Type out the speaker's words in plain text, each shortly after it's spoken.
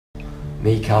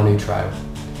Me Kanu Trail.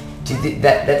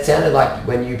 That sounded like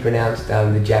when you pronounced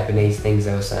the Japanese things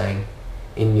they were saying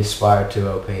in your Spyro 2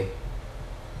 LP.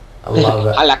 I love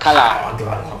it.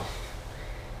 Ala.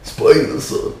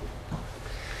 Spoilers.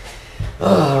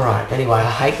 Alright, anyway, I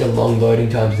hate the long loading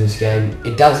times of this game.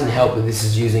 It doesn't help that this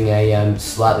is using a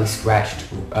slightly scratched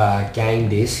game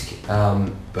disc,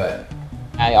 but...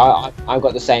 I've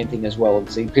got the same thing as well.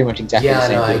 It's pretty much exactly the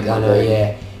same thing. I know,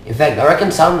 yeah. In fact, I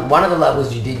reckon one of the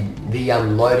levels you did, the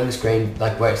loading screen,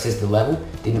 like where it says the level,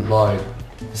 didn't load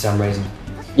for some reason.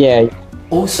 Yeah.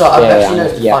 Also, I've actually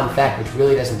noticed a fun fact, which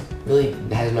really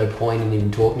has no point in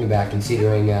even talking about,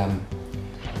 considering,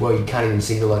 well, you can't even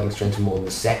see the loading screen for more than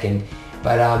a second.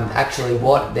 But actually,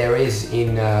 what there is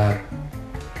in that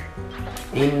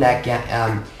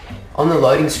game, on the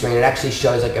loading screen, it actually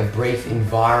shows like a brief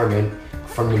environment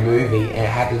from the movie, and it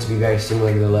happens to be very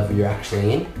similar to the level you're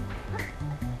actually in.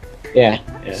 Yeah.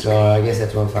 So I guess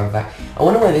that's one fun fact. I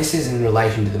wonder where this is in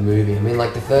relation to the movie. I mean,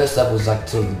 like the first level was like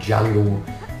sort of the jungle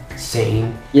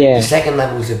scene. Yeah. The second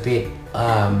level was a bit,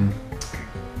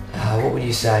 what would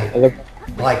you say?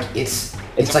 Like it's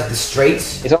like the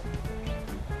streets.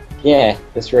 Yeah,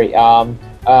 the street.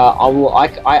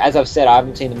 As I've said, I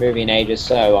haven't seen the movie in ages,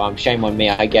 so shame on me,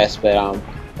 I guess. But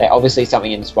they obviously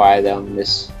something inspired them on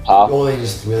this path. Or they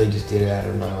just really just did it out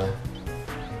of nowhere.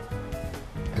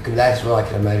 That's what I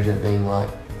can imagine it being like.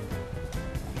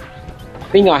 I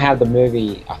think I have the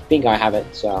movie. I think I have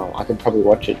it, so I could probably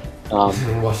watch it.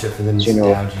 Watch it for the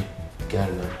nostalgic, I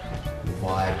don't know,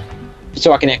 vibe.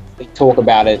 So I can actually talk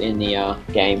about it in the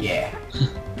game. Yeah.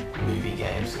 Movie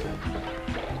games.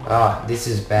 Oh, this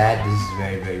is bad. This is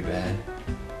very, very bad.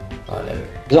 Oh, no.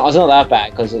 It's not that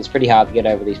bad because it's pretty hard to get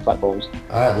over these platforms.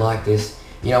 I don't like this.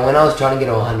 You know, when I was trying to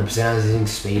get to 100%, I was using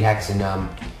speed hacks and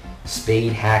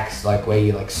speed hacks, like where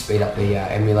you like speed up the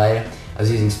emulator. I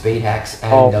was using speed hacks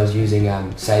and I was using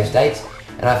save states,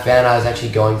 and I found I was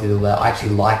actually going through the level. I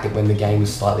actually liked it when the game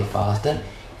was slightly faster,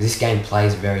 because this game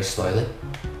plays very slowly.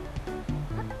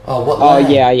 Oh, what? Oh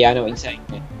yeah, I know what you're saying.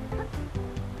 Yeah.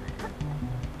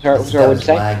 Sorry, what did you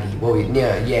say? Laggy. Well,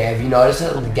 yeah. Have you noticed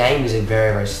it? The game is a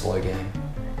very, very slow game.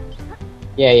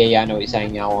 Yeah. I know what you're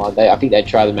saying now. I think they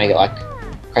tried to make it like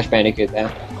Crash Bandicoot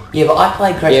there. Yeah, but I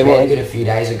played Crash Bandicoot a few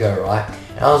days ago, right?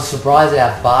 And I was surprised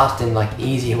at how fast and like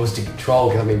easy it was to control,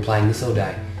 because I've been playing this all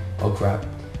day. Oh crap.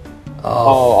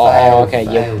 Okay,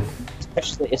 fail. Yeah.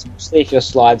 Especially if you're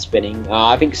slide spinning.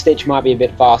 I think Stitch might be a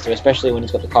bit faster, especially when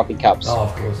he's got the coffee cups. Oh,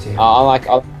 of course, yeah. I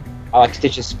like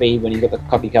Stitch's speed when he's got the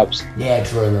coffee cups. Yeah,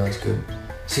 true, no, that's good.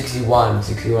 61.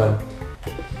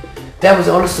 That was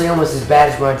honestly almost as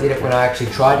bad as when I did it when I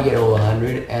actually tried to get all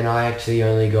 100, and I actually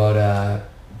only got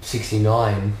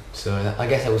 69. So I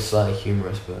guess that was slightly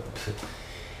humorous, but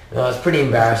no, it's pretty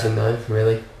embarrassing though,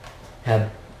 really.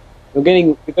 We're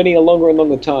getting a longer and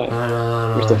longer time. I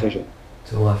know. CrystalFissure.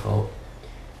 It's all my fault.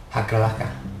 Hakalaka.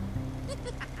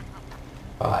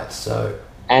 Alright, so...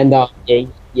 And, yeah,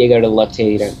 you go to the left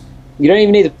here, you don't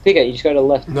even need to pick it, you just go to the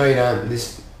left. No, you don't.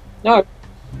 No.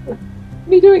 What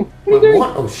are you doing?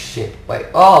 What? Oh, shit. Wait.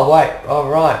 Oh, wait. Oh,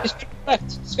 right. Just go to the left.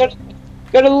 Just go to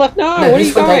the left. No, what are you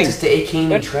this one going? takes us to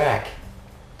Ikini track.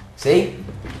 See?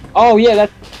 Oh, yeah,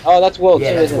 that's World 2,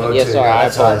 that's isn't World it? Yeah, 2. sorry,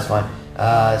 That's fine.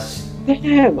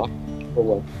 Damn.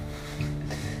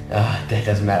 That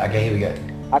doesn't matter. Okay, here we go.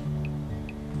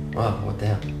 Oh, what the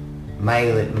hell?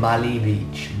 Malie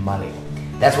Beach. Malie.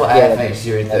 That's what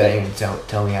AFH 013 would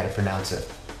tell me how to pronounce it.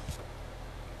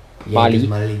 Yeah,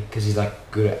 Malie, because he's like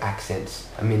good at accents.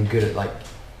 I mean, good at like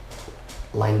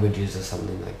languages or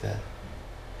something like that.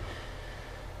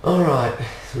 Alright.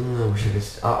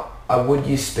 I would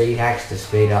use speed hacks to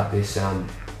speed up this thing,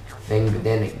 but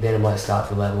then it might start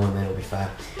the level and then it'll be fine.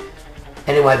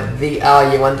 Anyway,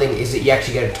 one thing is that you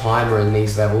actually get a timer in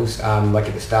these levels, like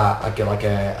at the start, like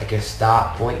a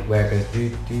start point where it goes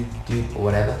doot doot doot or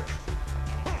whatever.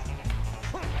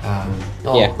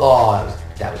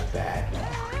 That was bad.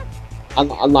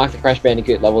 Unlike the Crash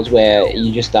Bandicoot levels where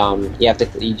you just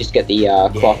you just get the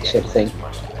clock sort of thing.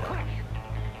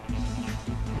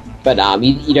 But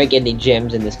you don't get any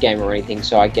gems in this game or anything,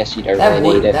 so I guess you don't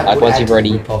really need it. Like once you've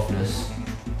already. Puffiness.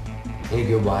 In a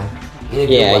good way. In a good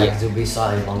way, because it'll be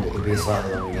slightly longer. It'll be a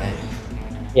slightly longer game.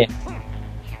 Yeah.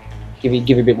 Give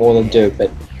you a bit more than do,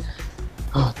 but.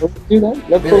 Don't do that.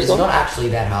 No, really, it's not actually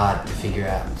that hard to figure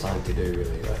out something to do,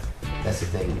 really. Like, that's the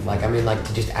thing. Like, I mean, like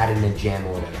to just add in a gem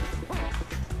or whatever.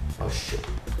 Oh shit.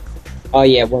 Oh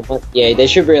yeah, yeah. There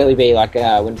should really be like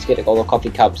when you get all the coffee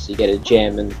cups, you get a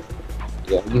gem, and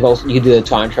yeah, you can do the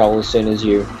time travel as soon as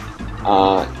you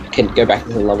can go back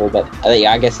into the level. But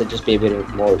yeah, I guess it'd just be a bit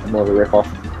more of a rip off.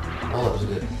 Oh, that was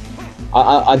good.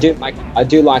 I do like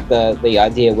the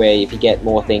idea where if you get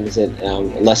more things, it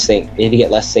if you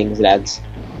get less things, it adds.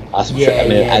 It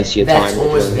adds to your that's time. That's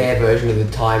almost their version of the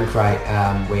time crate,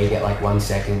 where you get like 1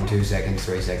 second, 2 seconds,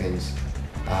 3 seconds.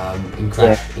 In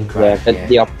Crash,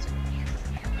 the opposite.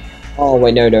 Oh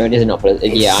wait, no, it isn't opposite.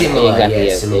 It's similar, exactly.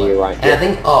 Yeah, similar. You're right. And I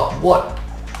think, what?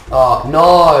 Oh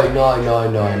no.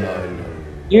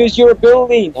 Use your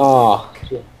ability. Oh,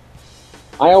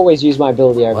 I always use my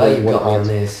ability over. Well, you got me on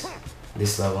this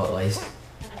level at least.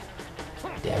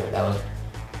 Damn it, that was.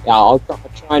 Yeah, I'll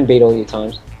try and beat all your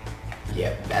times.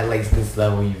 Yeah, at least this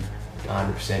level you've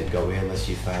 100% got me unless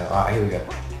you fail. Alright, here we go.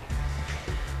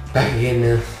 Back again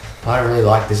now. I don't really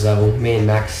like this level. Me and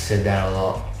Max said that a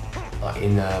lot. Like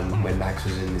in when Max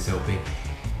was in this LP.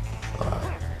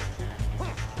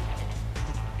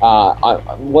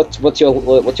 Alright. What's your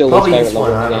least Probably favorite this level?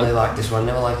 one. I don't really like this one.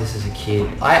 Never liked this as a kid.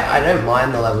 I don't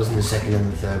mind the levels in the second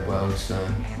and the third world. So,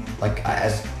 like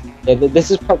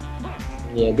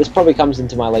this probably comes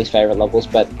into my least favorite levels,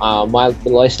 but my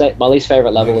least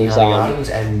favorite level is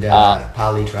and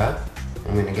Paradise Trail.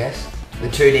 I'm gonna guess the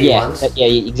 2D ones. Yeah,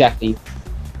 exactly.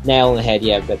 Nail on the head.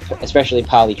 Yeah, but especially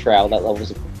Paradise Trail. That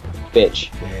level's a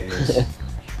bitch. Yeah, it is.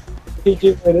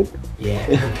 PG rated.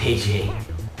 Yeah, PG.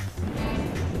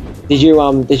 Did you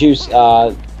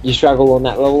struggle on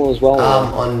that level as well?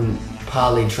 On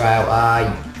Paradise Trail.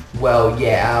 Well,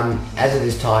 yeah. As of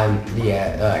this time,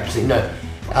 yeah. Actually, no.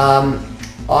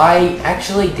 I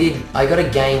actually did. I got a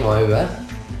game over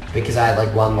because I had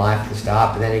like 1 life at the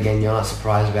start. But then again, you're not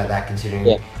surprised about that considering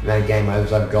the amount of game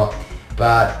overs I've got.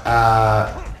 But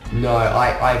no,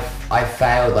 I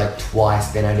failed like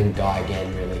twice. Then I didn't die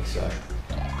again, really. So.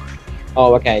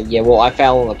 Oh, okay. Yeah. Well, I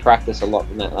failed on the practice a lot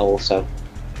in that level. So,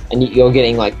 and you're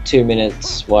getting like 2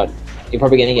 minutes. What? You're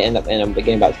probably going to end up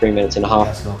getting about 3 minutes and a half.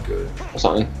 That's not good. Or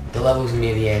something. The level's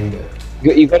near the end.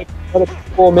 You got to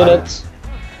 4 minutes.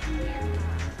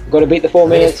 Got to beat the 4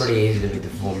 minutes. It's pretty easy to beat the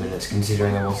 4 minutes,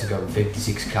 considering I've also got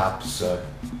 56 cups. So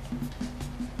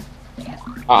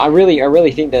I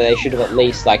really think that they should have at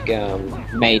least like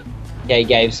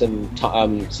gave some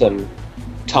times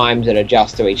that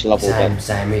adjust to each level.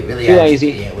 Same. It really too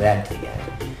lazy. Yeah, we added to the game.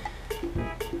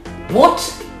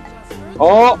 What?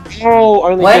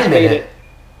 Only Wait just a beat minute. it.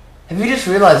 Have you just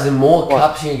realised the more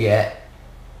cups you get?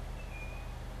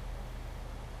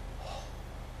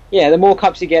 Yeah, the more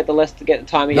cups you get, the less to get the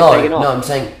time you get taken off. No, I'm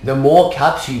saying the more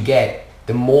cups you get,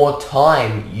 the more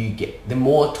time you get, the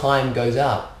more time goes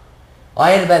up.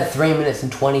 I had about 3 minutes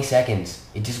and 20 seconds.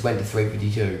 It just went to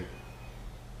 3:52.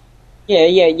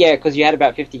 Yeah, because you had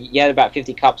about 50. You had about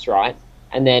 50 cups, right?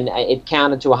 And then it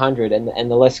counted to 100, and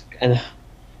the less and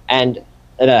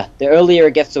the earlier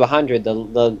it gets to 100,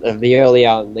 the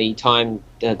earlier the time.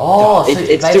 So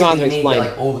it's too hard to explain.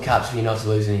 Like all the cups for you not to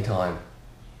lose any time.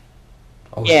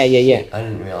 Oh, yeah. I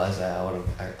didn't realise that. I would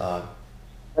have.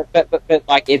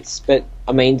 But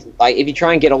I mean, like if you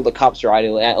try and get all the cups right,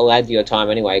 it'll add to your time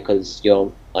anyway because you're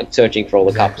like searching for all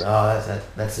the cups. Oh,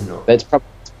 that's annoying. But it's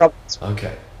probably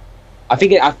okay. I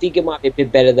think it might be a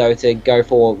bit better though to go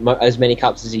for as many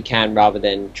cups as you can rather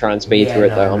than try and speed through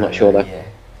it though. I'm not sure though.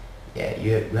 Yeah,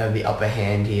 you have the upper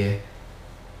hand here.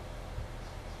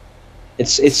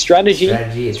 It's strategy.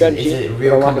 It's a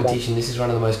real competition. This is one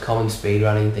of the most common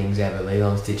speedrunning things ever.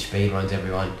 Lilo Stitch speedruns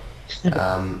everyone.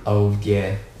 Oh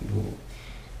yeah.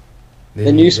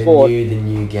 The new sport. The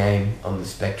new game on the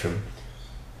Spectrum.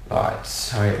 Alright,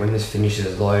 sorry, when this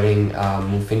finishes loading,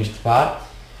 we'll finish the part.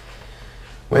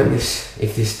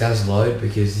 If this does load,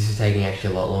 because this is taking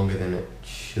actually a lot longer than it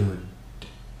should.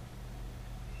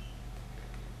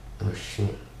 Oh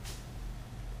shit.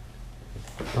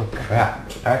 Oh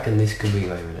crap. I reckon this could be,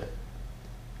 wait a minute.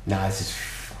 Nah, this is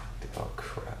fucked. Oh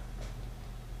crap.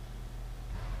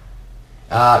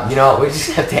 You know what, we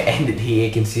just have to end it here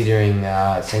considering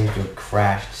it seems to have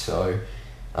crashed, so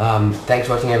thanks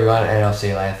for watching everyone and I'll see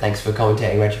you later. Thanks for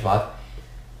commentating Retro 5.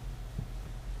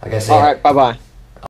 Like I said. Alright, bye bye.